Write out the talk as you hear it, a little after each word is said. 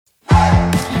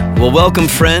Well, welcome,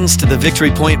 friends, to the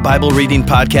Victory Point Bible Reading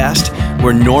Podcast,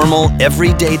 where normal,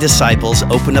 everyday disciples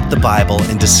open up the Bible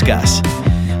and discuss.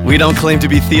 We don't claim to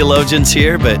be theologians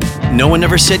here, but no one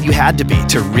ever said you had to be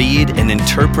to read and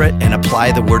interpret and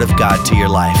apply the Word of God to your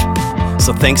life.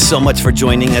 So thanks so much for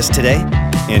joining us today,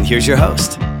 and here's your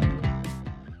host.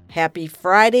 Happy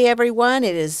Friday, everyone.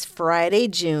 It is Friday,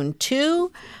 June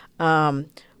 2.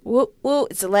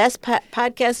 It's the last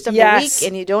podcast of the week,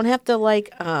 and you don't have to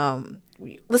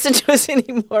listen to us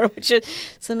anymore, which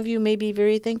some of you may be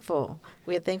very thankful.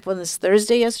 We had thankfulness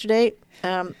Thursday yesterday.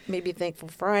 Maybe thankful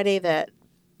Friday that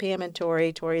Pam and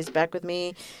Tori is back with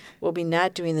me. We'll be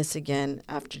not doing this again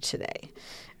after today,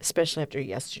 especially after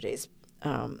yesterday's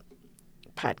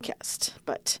podcast.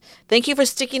 But thank you for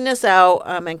sticking us out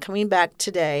and coming back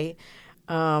today.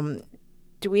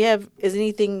 Is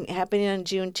anything happening on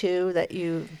June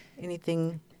 2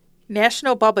 anything?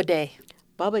 National Bubba Day.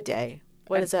 Bubba Day.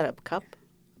 What is that, a cup?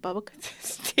 Bubba cup?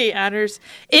 State honors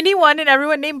anyone and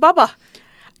everyone named Bubba.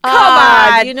 Come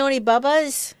on. Do you know any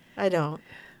Bubbas? I don't.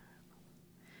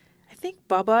 I think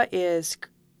Bubba is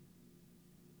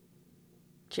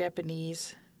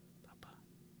Japanese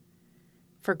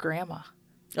for grandma.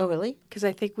 Oh, really? Because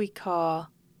I think we call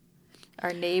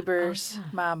our neighbor's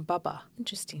mom Bubba.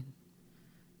 Interesting.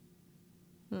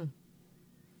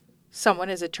 Someone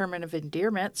is a term of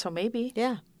endearment, so maybe.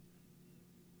 Yeah.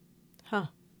 Huh.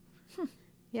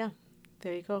 Yeah.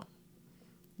 There you go.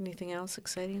 Anything else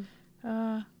exciting?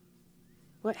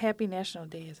 What happy national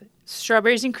day is it?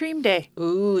 Strawberries and Cream Day.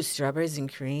 Ooh, strawberries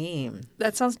and cream.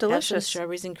 That sounds delicious. Have some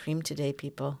strawberries and cream today,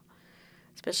 people.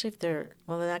 Especially if they're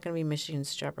not going to be Michigan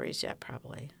strawberries yet,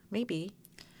 probably. Maybe.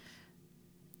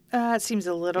 It seems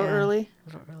a little early. A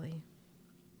little early.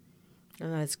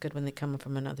 And that's good when they come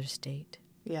from another state.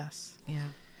 Yes. Yeah.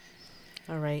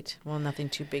 All right. Well, nothing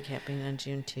too big happening on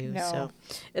June 2. No. So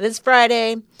it is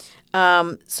Friday.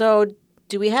 So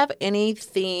do we have any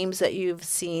themes that you've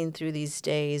seen through these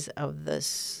days of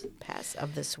this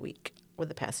week with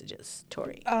the passages,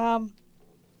 Tori? I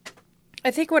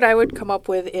think what I would come up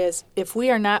with is if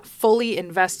we are not fully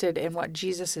invested in what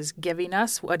Jesus is giving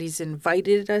us, what he's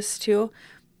invited us to,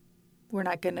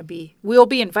 we'll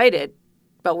be invited,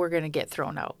 but we're going to get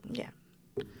thrown out. Yeah.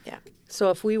 Yeah. So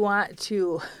if we want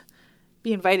to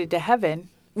be invited to heaven,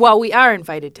 we are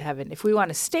invited to heaven. If we want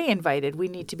to stay invited, we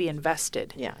need to be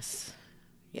invested. Yes.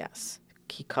 Yes.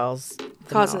 He calls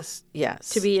us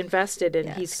to be invested, and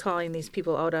he's calling these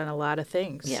people out on a lot of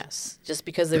things. Yes. Just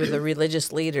because they were the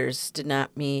religious leaders did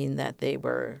not mean that they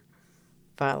were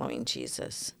following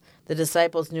Jesus. The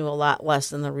disciples knew a lot less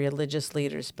than the religious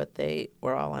leaders, but they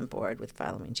were all on board with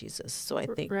following Jesus. So I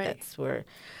think that's where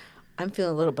I'm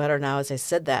feeling a little better now as I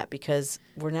said that, because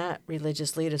we're not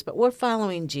religious leaders, but we're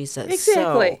following Jesus.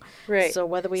 Exactly. Right. So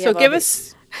whether we have give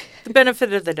us the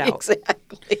benefit of the doubt.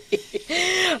 Exactly.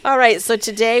 All right. So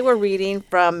today we're reading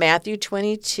from Matthew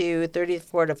 22,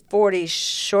 34 to 40,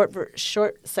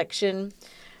 short section.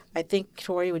 I think,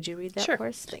 Tori, would you read that for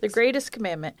us? Thanks. The greatest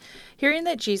commandment. Hearing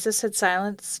that Jesus had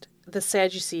silenced the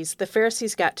Sadducees, the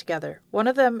Pharisees got together. One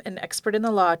of them, an expert in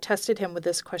the law, tested him with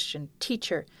this question: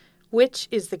 Teacher, which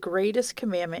is the greatest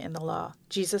commandment in the law?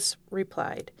 Jesus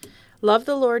replied, Love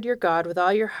the Lord your God with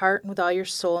all your heart and with all your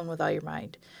soul and with all your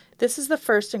mind. This is the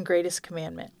first and greatest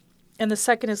commandment. And the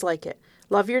second is like it.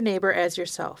 Love your neighbor as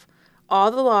yourself.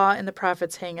 All the law and the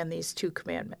prophets hang on these two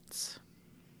commandments.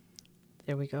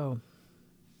 There we go.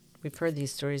 We've heard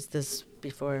these stories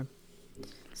before.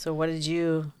 So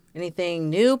anything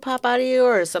new pop out of you,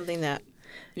 or something that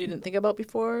you didn't think about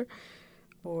before?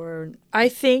 Or I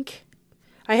think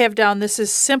I have down, this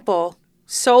is simple,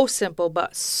 so simple,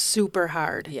 but super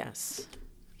hard. Yes.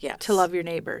 To love your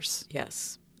neighbors.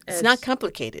 Yes. It's not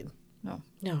complicated.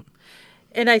 No.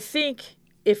 And I think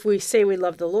if we say we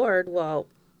love the Lord,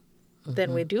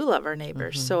 then we do love our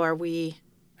neighbors. Mm-hmm. So are we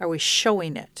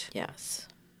showing it? Yes.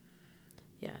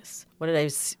 Yes. What did I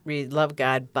read? Love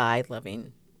God by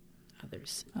loving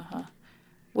others. Uh-huh.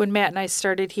 When Matt and I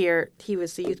started here, he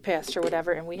was the youth pastor,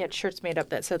 whatever, and we had shirts made up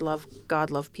that said, Love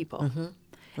God, love people. Mm-hmm.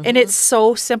 Mm-hmm. And it's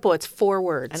so simple. It's 4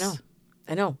 words.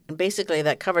 I know. And basically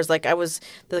that covers,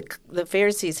 the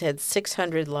Pharisees had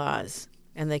 600 laws,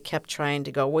 and they kept trying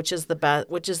to go, which is the best,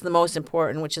 which is the most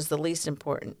important, which is the least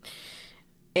important.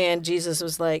 And Jesus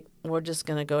was like, we're just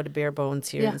going to go to bare bones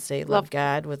here and say, love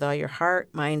God with all your heart,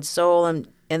 mind, soul, and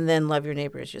then love your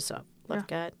neighbor as yourself. Love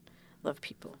God, love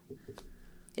people.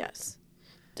 Yes.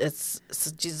 That's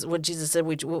what Jesus said.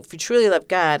 If we truly love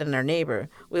God and our neighbor,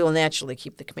 we will naturally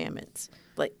keep the commandments.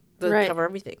 They'll cover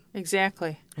everything.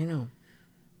 Exactly. I know.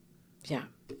 Yeah.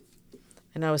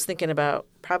 And I was thinking about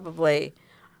probably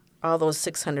all those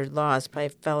 600 laws probably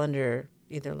fell under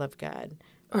either love God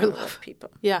Or or love- love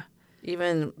people. Yeah.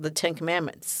 Even the 10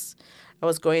 Commandments. I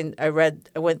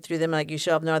went through them like, you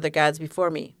shall have no other gods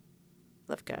before me.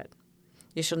 Love God.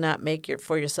 You shall not make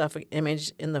for yourself an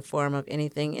image in the form of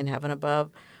anything in heaven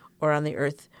above or on the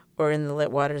earth or in the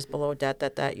lit waters below, ...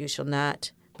 You shall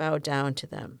not bow down to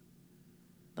them.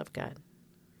 Love God.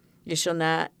 You shall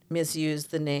not misuse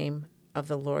the name of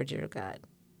the Lord your God.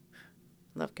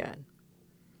 Love God.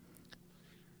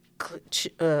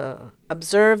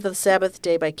 Observe the Sabbath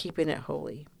day by keeping it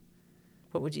holy.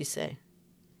 What would you say?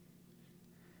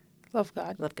 Love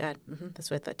God. Love God. That's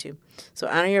what I thought too. So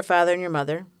honor your father and your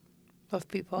mother. Love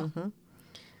people.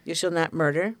 You shall not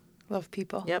murder. Love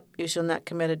people. Yep. You shall not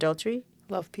commit adultery.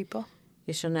 Love people.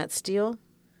 You shall not steal.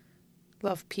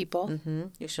 Love people.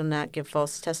 You shall not give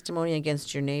false testimony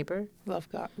against your neighbor. Love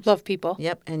God. Love people.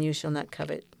 Yep. And you shall not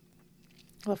covet.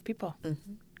 Love people.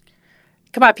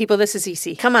 Come on, people. This is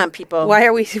easy. Come on, people.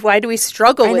 Why do we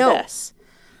struggle with know. this?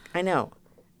 I know.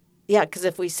 Yeah, because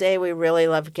if we say we really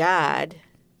love God,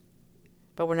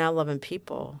 but we're not loving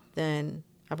people, then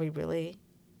are we really?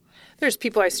 There's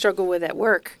people I struggle with at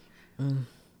work.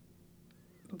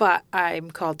 But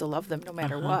I'm called to love them no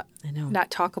matter what. I know.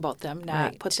 Not talk about them,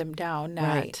 not Right. put them down,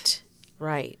 not.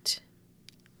 Right.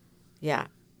 Yeah.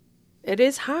 It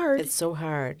is hard. It's so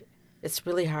hard. It's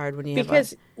really hard when you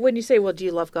because when you say, well, do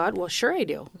you love God? Well, sure I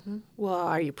do. Well,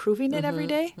 are you proving it every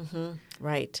day?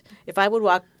 right. If I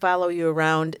would follow you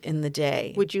around in the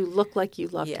day, Would you look like you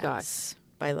loved God? yes,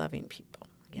 by loving people.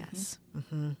 Yes.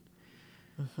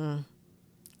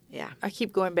 Yeah. I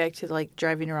keep going back to like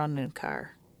driving around in a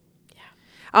car. Yeah.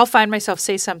 I'll find myself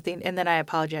say something and then I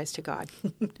apologize to God.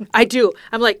 I do.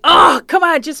 I'm like, oh, come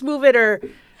on, just move it. Or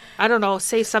I don't know,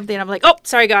 say something. I'm like, oh,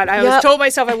 sorry, God. I was told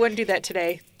myself I wouldn't do that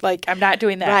today. Like, I'm not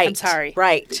doing that. Right. I'm sorry.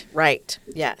 Right.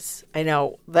 Yes. I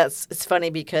know. It's funny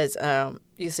because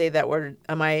you say that word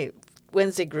on my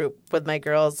Wednesday group with my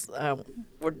girls.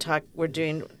 We're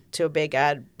doing to obey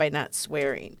God by not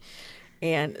swearing.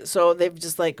 And so they've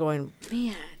just like going,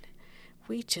 man,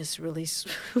 we just really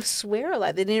swear a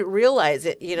lot. They didn't realize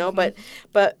it,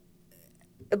 but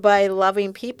by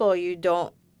loving people, you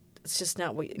don't, it's just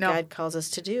not what God calls us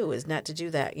to do, is not to do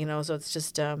that, so it's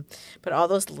just, but all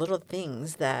those little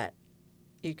things that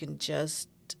you can just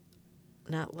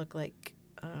not look like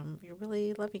you're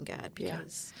really loving God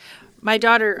because. Yeah. My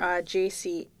daughter,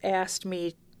 JC, asked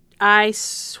me, I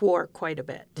swore quite a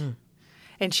bit.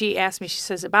 And she asked me, she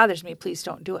says, it bothers me, please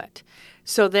don't do it.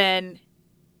 So then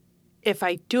if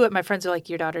I do it, my friends are like,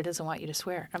 your daughter doesn't want you to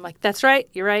swear. I'm like, that's right,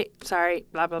 you're right, sorry,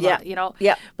 blah, blah, blah,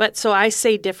 Yeah. But so I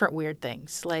say different weird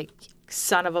things, like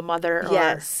son of a mother or,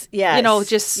 yes.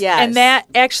 And that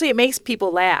actually, it makes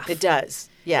people laugh. It does,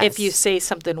 yes. If you say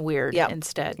something weird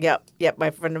instead. Yep. My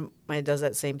friend of mine does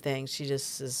that same thing. She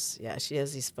just says, she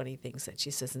has these funny things that she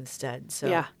says instead. So,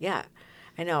 yeah.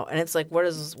 I know. And it's like, where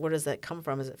does that come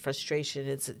from? Is it frustration?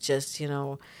 Is it just,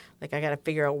 like I got to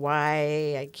figure out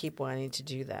why I keep wanting to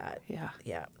do that.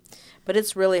 Yeah. But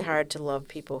it's really hard to love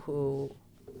people who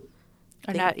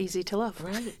are not easy to love.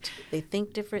 Right. They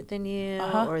think different than you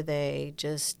or they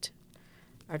just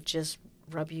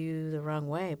rub you the wrong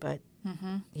way. But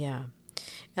yeah.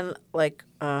 And like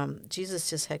Jesus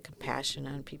just had compassion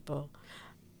on people.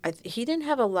 He didn't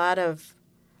have a lot of,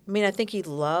 I think he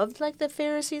loved like the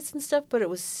Pharisees and stuff, but it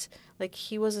was like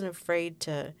he wasn't afraid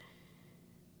to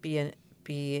be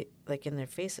like in their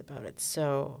face about it.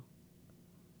 So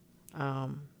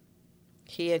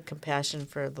he had compassion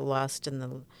for the lost and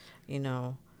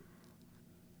the,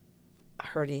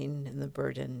 hurting and the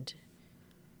burdened.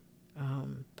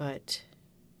 But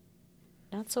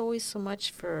not always so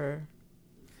much for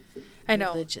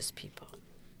religious people.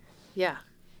 Yeah.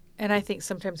 And I think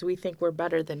sometimes we think we're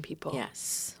better than people.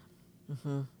 Yes.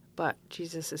 But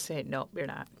Jesus is saying, no, you're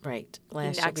not. Right. He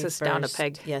knocks us down a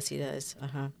peg. Yes, he does.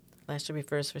 Last shall be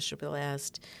first, first shall be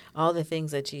last. All the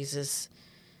things that Jesus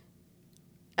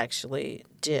actually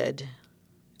did,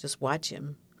 just watch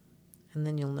him, and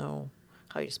then you'll know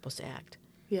how you're supposed to act.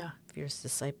 Yeah. If you're his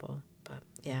disciple. But,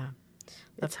 yeah.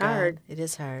 It's hard. It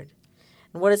is hard.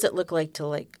 And what does it look like to,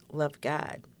 love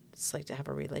God? It's like to have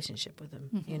a relationship with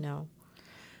him,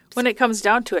 When it comes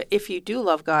down to it, if you do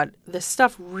love God, this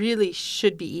stuff really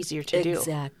should be easier to do.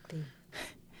 Exactly.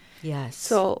 Yes.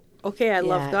 So, okay, I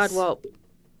love God. Well,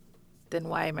 then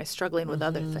why am I struggling with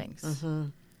other things?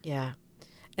 Yeah.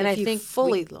 And I think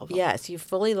fully love him. Yes, you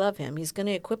fully love him. He's going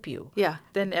to equip you. Yeah,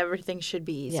 then everything should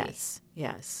be easy.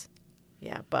 Yes.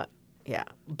 Yeah, but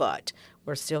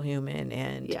we're still human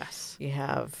and you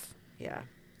have,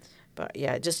 But,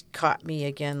 it just caught me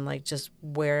again, like just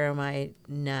where am I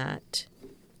not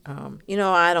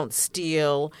I don't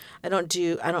steal, I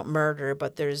don't murder,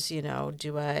 but there's,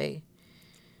 do I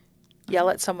Yell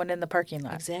at someone in the parking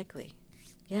lot. exactly,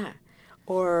 yeah,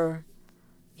 or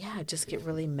just get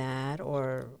really mad,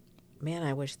 or man,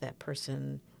 I wish that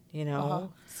person, Or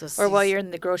while you're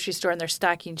in the grocery store and they're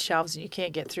stocking shelves and you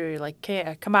can't get through, you're like,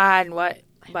 okay, come on, what?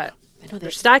 But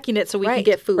they're stocking it so we can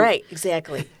get food. Right,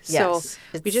 exactly. So Yes.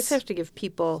 we just have to give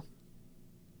people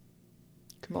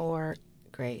more,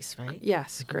 grace, right?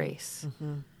 yes, grace.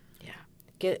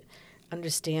 Yeah.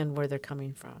 Understand where they're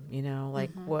coming from,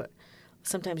 like what,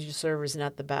 sometimes your server's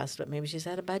not the best, but maybe she's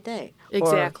had a bad day.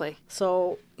 Exactly.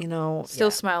 So,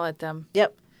 Still smile at them.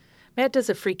 Yep. Matt does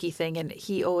a freaky thing, and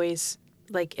he always,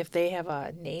 like, if they have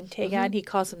a name tag on, he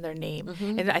calls them their name.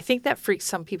 And I think that freaks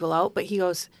some people out, but he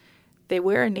goes, they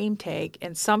wear a name tag,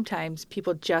 and sometimes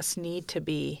people just need to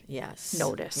be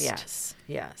noticed.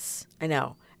 Yes. I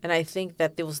know. And I think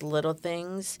that those little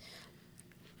things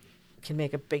can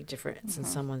make a big difference in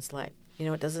someone's life.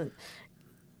 It doesn't,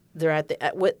 they're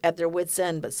at their wit's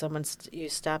end, but you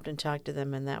stopped and talked to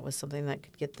them, and that was something that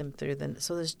could get them through.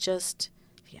 So there's just,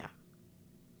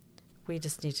 we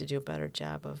just need to do a better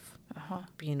job of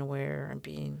being aware and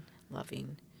being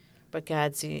loving. But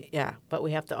but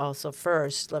we have to also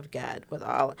first love God with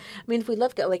all. I mean, if we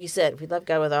love God, like you said, if we love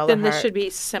God with all our heart, then this should be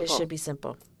simple. It should be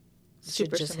simple. It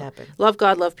should just happen. Love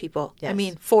God, love people. Yes. I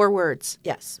mean, 4 words.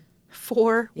 Yes.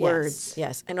 4 words.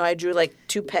 Yes. I know I drew like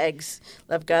 2 pegs,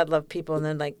 love God, love people, and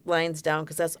then like lines down,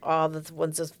 because that's all the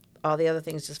ones, all the other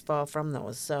things just fall from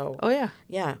those. So. Oh, yeah.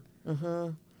 Yeah.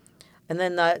 And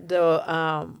then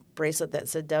the bracelet that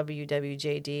said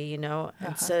WWJD,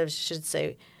 instead of, should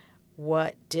say,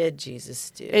 what did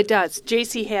Jesus do? It does.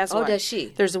 JC has one. Oh, does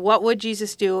she? There's what would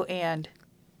Jesus do and...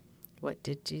 What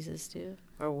did Jesus do?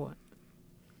 Or what?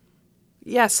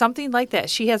 Yeah, something like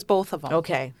that. She has both of them.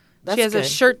 Okay. That's she has good. a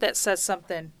shirt that says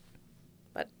something,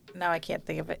 but now I can't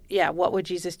think of it. Yeah, what would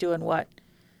Jesus do and what?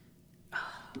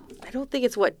 I don't think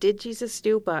it's what did Jesus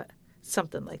do, but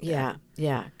something like that.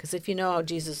 Yeah. Because if you know how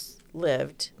Jesus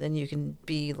lived, then you can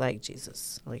be like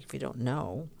Jesus. Like if you don't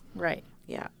know. Right.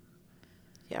 Yeah.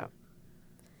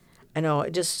 I know.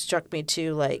 It just struck me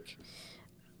too, like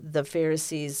the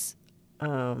Pharisees.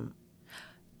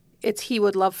 It's he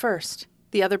would love first.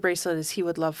 The other bracelet is he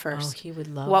would love first. Oh, he would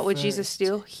love What would first. Jesus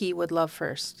do? He would love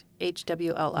first.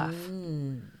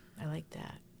 HWLF. I like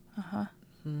that.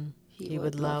 He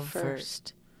would love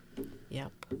first.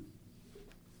 Yep.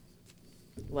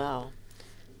 Well,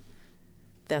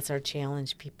 that's our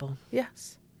challenge, people.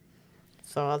 Yes.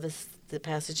 So all the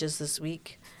passages this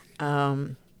week.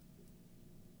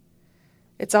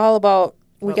 It's all about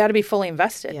we got to be fully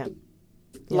invested. Yeah.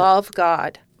 Love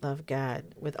God. Love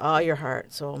God with all your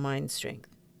heart, soul, mind, strength,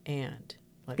 and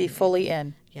Be fully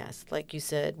in. Yes, like you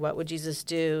said, what would Jesus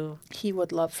do? He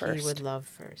would love first. He would love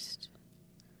first.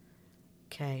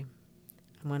 Okay.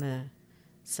 I'm going to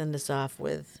send us off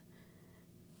with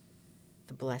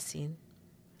the blessing,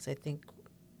 because I think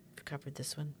we've covered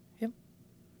this one. Yep.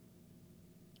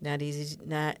 Not easy,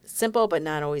 not simple, but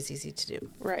not always easy to do.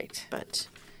 Right. But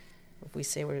if we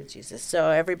say we're with Jesus. So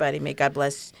everybody, may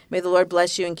the Lord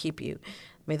bless you and keep you.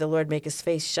 May the Lord make his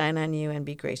face shine on you and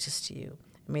be gracious to you.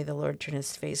 May the Lord turn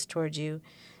his face toward you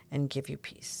and give you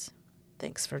peace.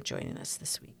 Thanks for joining us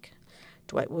this week.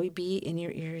 Dwight will be in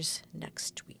your ears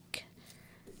next week.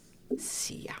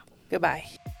 See ya. Goodbye.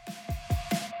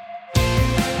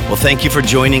 Well, thank you for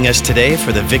joining us today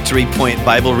for the Victory Point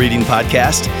Bible Reading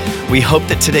Podcast. We hope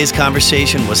that today's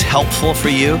conversation was helpful for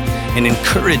you and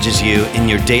encourages you in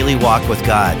your daily walk with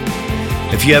God.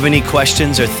 If you have any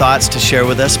questions or thoughts to share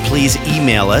with us, please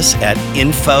email us at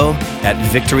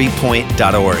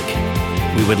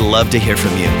info@victorypoint.org. We would love to hear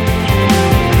from you.